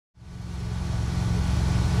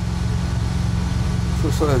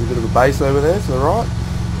Looks like there's a bit of a base over there, to the right.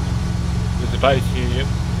 There's a base here, yep.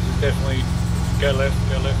 This is definitely... Go left,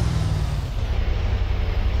 go left.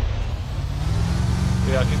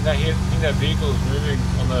 Yeah, I think that vehicle is moving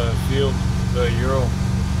on the field, the Ural.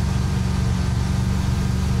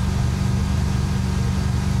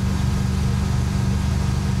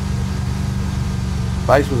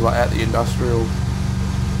 Base was like at the industrial.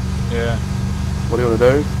 Yeah. What do you want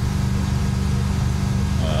to do?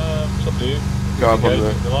 It's up to you. Go up on the...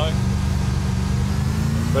 If you like.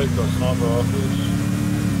 Both got sniper rifles.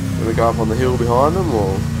 Want to go up on the hill behind them,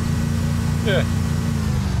 or...? Yeah.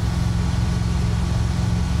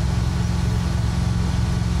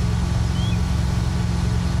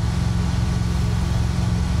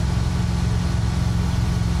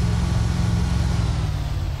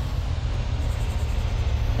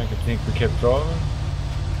 I think we kept driving.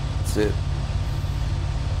 That's it.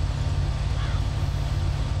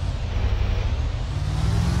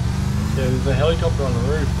 Yeah, there's a helicopter on the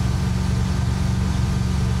roof.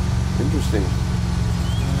 Interesting.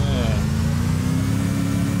 Yeah.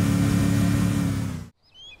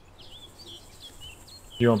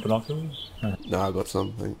 You want binoculars? No, I got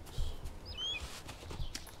some, thanks.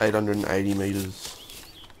 880 metres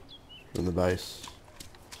from the base.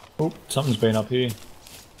 Oh, something's been up here.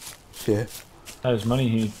 Yeah. There's money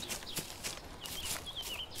here.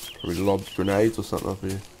 Probably lobbed grenades or something up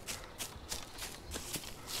here.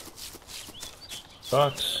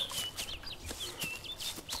 Bucks.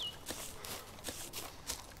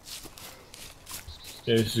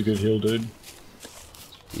 Yeah, this is a good hill, dude.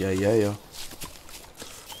 Yeah.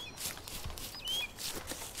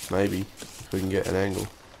 Maybe, if we can get an angle.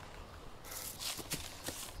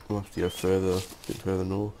 We'll have to go further, a bit further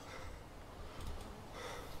north.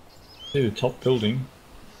 See the top building,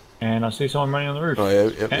 and I see someone running on the roof. Oh yeah,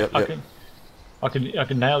 yep. I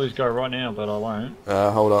can nail this guy right now, but I won't.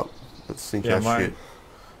 Hold up. Let's sink our mate. shit.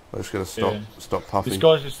 I'm just gonna stop puffing. This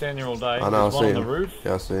guy's just standing there all day. I know, There's one on the roof.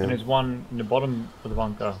 Yeah, I see him. And there's one in the bottom of the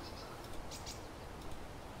bunker.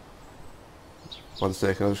 1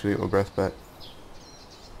 second, I'm just gonna get my breath back.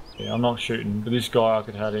 Yeah, I'm not shooting, but this guy I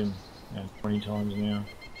could have him 20 times now.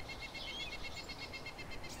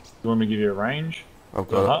 You want me to give you a range? I've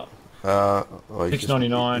got it. Oh,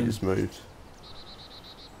 699. You just moved.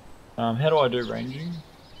 How do I do ranging?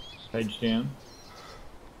 Page down.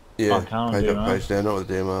 Yeah, I can't page do up, that. page down, not with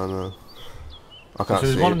the DMR, no. I can't So see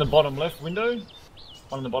there's one it. in the bottom left window.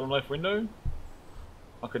 One in the bottom left window.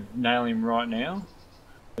 I could nail him right now.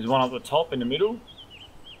 There's one up the top in the middle.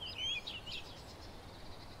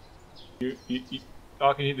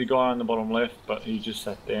 I can hit the guy on the bottom left, but he just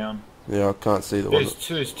sat down. Yeah, I can't see the one.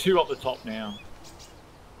 There's two up the top now.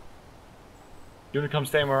 You want to come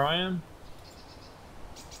stand where I am?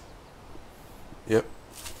 Yep.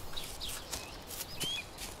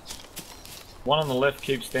 One on the left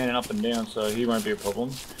keeps standing up and down, so he won't be a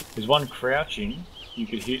problem. There's one crouching you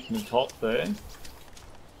could hit in the top there.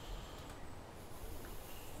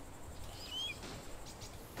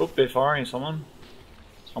 Oh, they're firing at someone.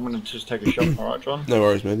 I'm gonna just take a shot, alright, John? No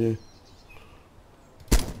worries, man,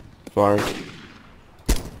 yeah. Firing.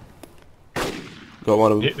 Got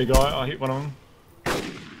one of them. Hit the guy, I hit one of them.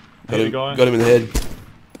 Got him in the head.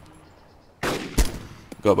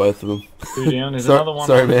 Got both of them. Two down, there's another one.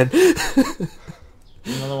 Sorry, man.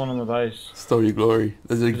 There's another one on the base. Stole your glory.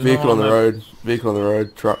 There's a vehicle on the road. Vehicle on the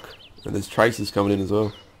road, truck. And there's tracers coming in as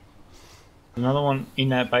well. Another one in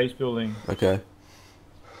that base building. Okay.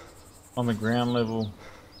 On the ground level.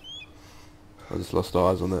 I just lost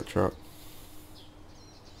eyes on that truck.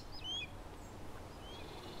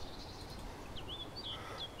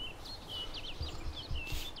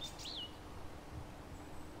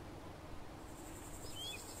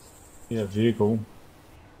 Yeah, vehicle.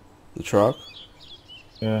 The truck?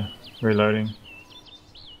 Yeah, reloading.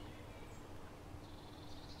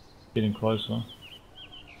 Getting closer.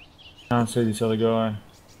 Can't see this other guy.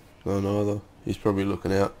 No, neither. He's probably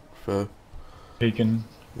looking out for... Peeking.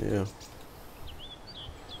 Yeah.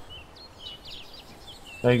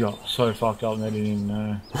 They got so fucked up they didn't even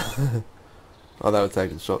know. Oh, they were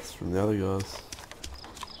taking shots from the other guys.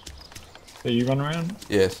 Are you run around?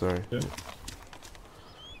 Yeah, sorry. Yeah.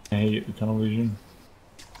 Yeah, you get the tunnel vision.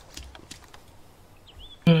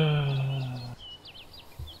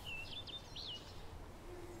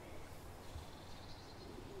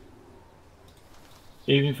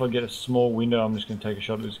 Even if I get a small window, I'm just going to take a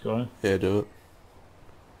shot at this guy. Yeah, do it.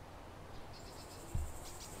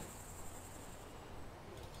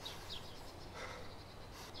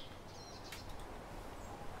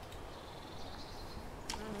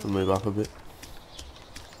 I'll move up a bit.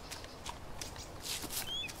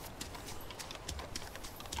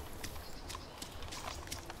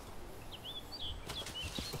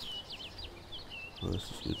 Oh,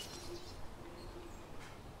 this is good.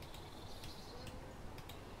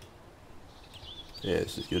 Yeah,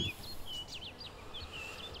 this is good.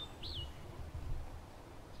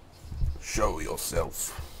 Show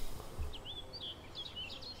yourself.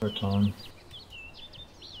 For time.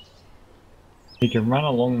 He can run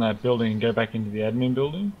along that building and go back into the admin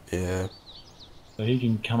building. Yeah. So he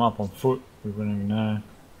can come up on foot. We wouldn't even know.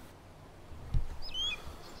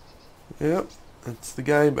 Yep. It's the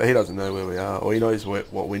game, but he doesn't know where we are. Or he knows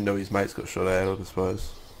what window his mate's got shot out of, I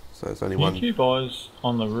suppose. So it's only one. Can you keep eyes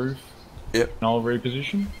on the roof? Yep. And I'll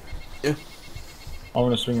reposition. Yeah. I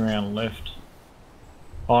want to swing around left.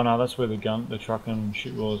 Oh no, that's where the truck and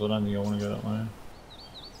shit was. I don't think I want to go that way.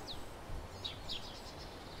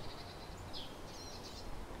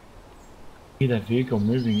 See that vehicle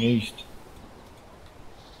moving east.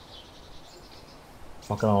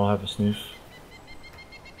 Fucking I'll have a sniff.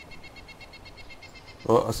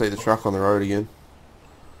 Oh, I see the truck on the road again.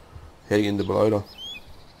 Heading into Belota.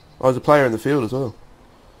 Oh, there's a player in the field as well.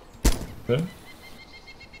 Okay.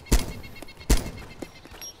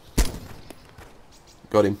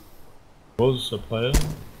 Got him. Was a player.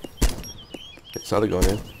 It's the other guy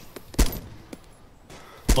now.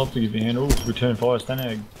 I'd love to give you a hand. Ooh, return fire,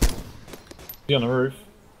 Stanag. He on the roof.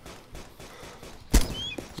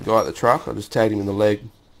 The guy at the truck, I just tagged him in the leg.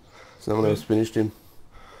 Someone else finished him.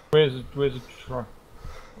 Where's the truck?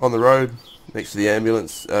 On the road, next to the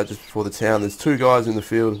ambulance, just before the town. There's two guys in the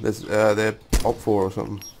field. There's they're op 4 or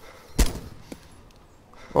something.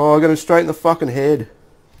 Oh, I got him straight in the fucking head.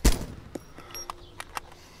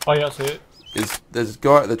 Oh yeah, I see it. There's a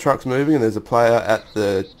guy, the truck's moving, and there's a player at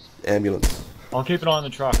the ambulance. I'll keep an eye on the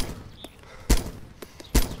truck.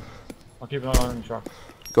 I'll keep an eye on the truck.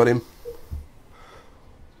 Got him.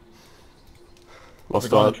 Lost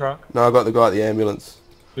The guy in eye. the truck? No, I got the guy at the ambulance.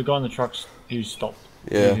 The guy in the truck's, he's stopped.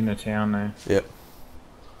 Yeah. He's in the town now. Yep.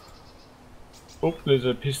 Oh, there's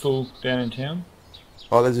a pistol down in town.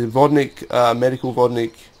 Oh, there's a Vodnik, medical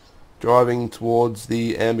Vodnik, driving towards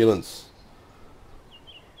the ambulance.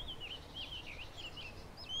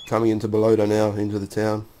 Coming into Belota now, into the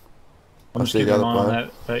town. I'm just keeping an eye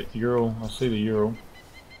on that Ural. I see the Ural.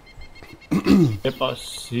 Yep,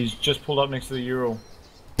 he's just pulled up next to the Ural.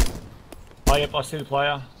 Oh, yep, I see the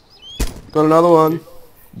player. Got another one.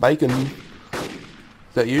 Bacon.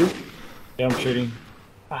 Is that you? Yeah, I'm shooting.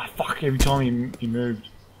 Ah, fuck, every time he moved.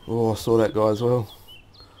 Oh, I saw that guy as well.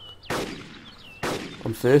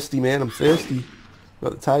 I'm thirsty, man, I'm thirsty.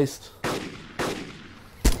 Got the taste.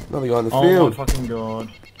 Another guy in the field. Oh my fucking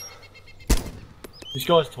god. This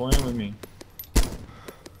guy's toying with me.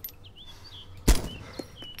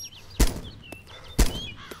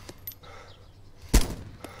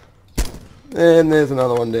 And there's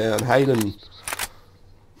another one down. Hayden.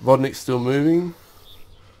 Vodnik's still moving.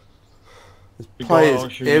 There's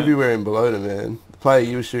players everywhere in Belota, man. The player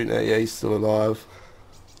you were shooting at, yeah, he's still alive.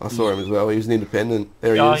 I saw him as well. He was an independent.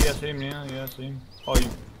 There he is. Oh, yeah, I see him now. Yeah, I see him. Oh,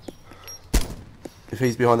 if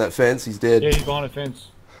he's behind that fence, he's dead. Yeah, he's behind a fence.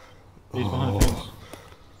 He's behind a fence.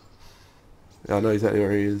 Yeah, I know exactly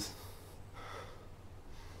where he is.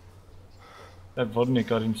 That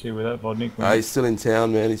Vodnik, I didn't see where that Vodnik went. He's still in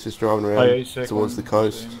town, man. He's just driving around towards the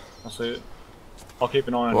coast. I see it. I'll keep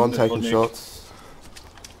an eye on him. Well, I'm taking shots.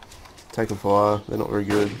 Taking fire. They're not very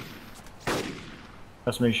good.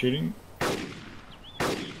 That's me shooting.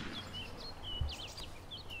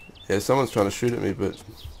 Yeah, someone's trying to shoot at me, but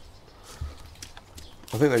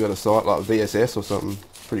I think they got a site like VSS or something.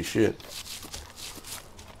 Pretty shit.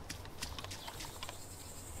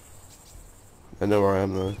 They know where I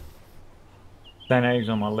am though. St. Ag's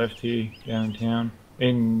on my left here, down in town,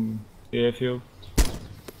 in the airfield.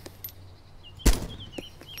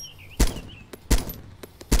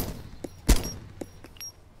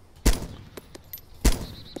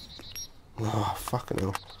 Oh, fucking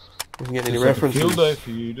hell. I wasn't getting any references. Field day for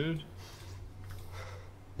you, dude.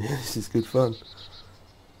 Yeah, this is good fun.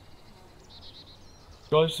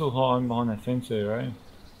 Guy's still hiding behind that fence there, eh?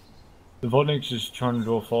 The Vodnik's just trying to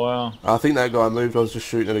draw fire. I think that guy moved. I was just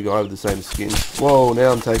shooting at a guy with the same skin. Whoa,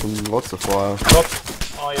 now I'm taking lots of fire. Drop.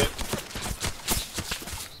 Oh, yeah.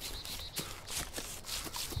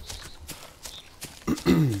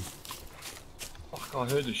 Fuck, I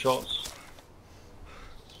heard the shots.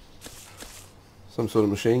 Some sort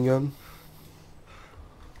of machine gun.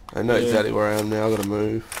 I know exactly where I am now. I gotta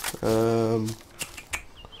move.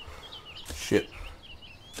 Shit.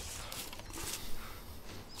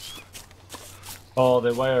 Oh,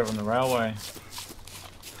 they're way over on the railway.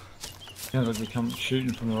 Sounds like they come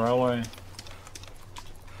shooting from the railway.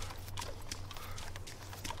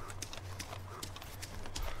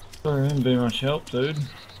 Sorry, I didn't be much help, dude.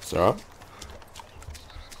 It's alright.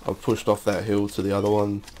 I've pushed off that hill to the other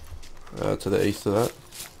one, to the east of that.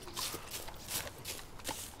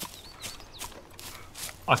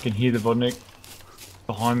 I can hear the Vodnik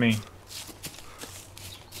behind me.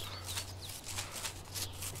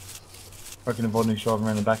 I reckon the Vodnik's driving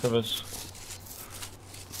around the back of us.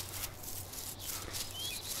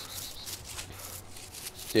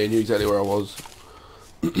 Yeah, he knew exactly where I was.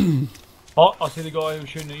 Oh, I see the guy who was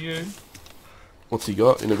shooting at you. What's he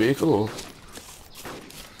got in a vehicle or?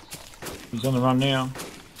 He's on the run now.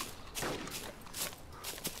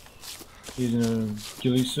 He's in a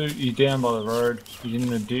ghillie suit. He's down by the road. He's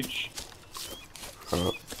in a ditch.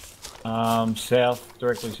 South,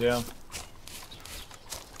 directly south.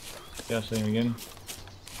 Yeah, I see him again.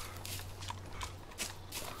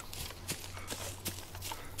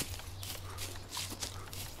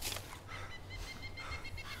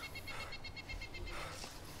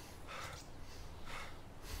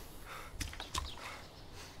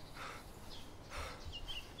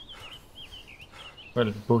 Right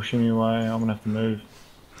at the bush anyway. I'm gonna have to move.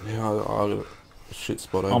 Yeah, I got a shit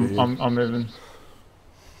spot over here. I'm moving.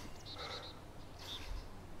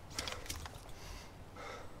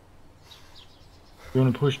 You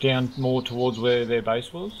want to push down more towards where their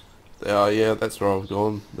base was? Yeah, that's where I've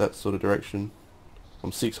gone. That sort of direction.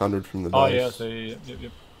 I'm 600 from the base. Oh yeah, I see.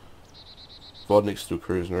 Yep. Vodnik's still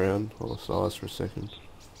cruising around. I'll size for a second.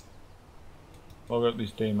 Well, I got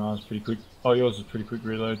this DMR's pretty quick. Oh, yours is pretty quick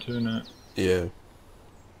reload too, isn't it? Yeah.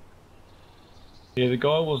 Yeah, the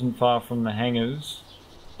guy wasn't far from the hangars,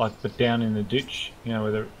 like, but down in the ditch, you know,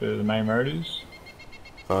 where the main road is.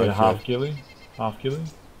 Okay. A half ghillie.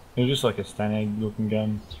 It was just like a Stanag looking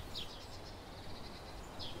gun.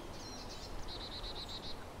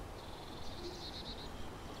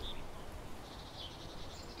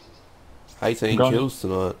 $18 kills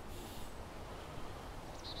tonight.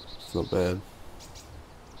 It's not bad.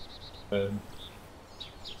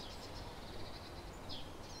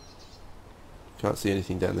 Can't see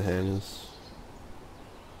anything down the hangars.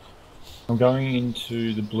 I'm going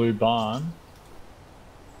into the blue barn.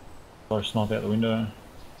 So I snipe out the window.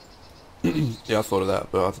 Yeah, I thought of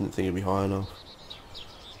that, but I didn't think it'd be high enough.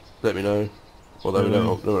 Let me know. Although we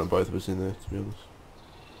don't want both of us in there, to be honest.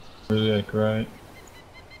 Yeah, great.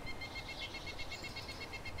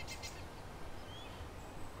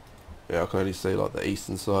 Yeah, I can only see like the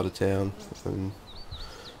eastern side of town and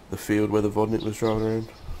the field where the Vodnik was driving around.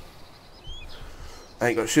 I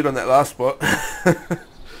ain't got shit on that last spot. That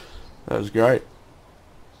was great.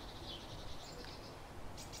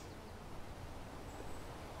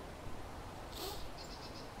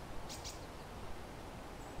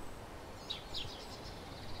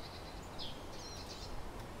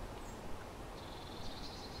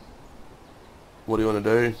 What do you want to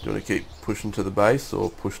do? Do you want to keep pushing to the base or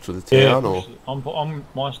push to the town? Yeah,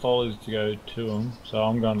 my style is to go to them, so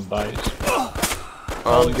I'm going to the base.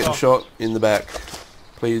 Oh, I'm getting shot in the back.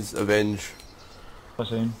 Please avenge. I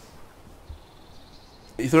see him.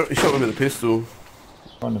 He shot me with a pistol.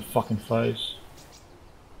 Right in the fucking face.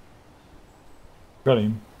 Got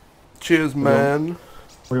him. Cheers, man.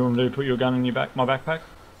 What do you want to do? Put your gun in your my backpack?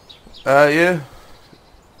 Yeah.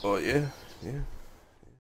 Oh, yeah.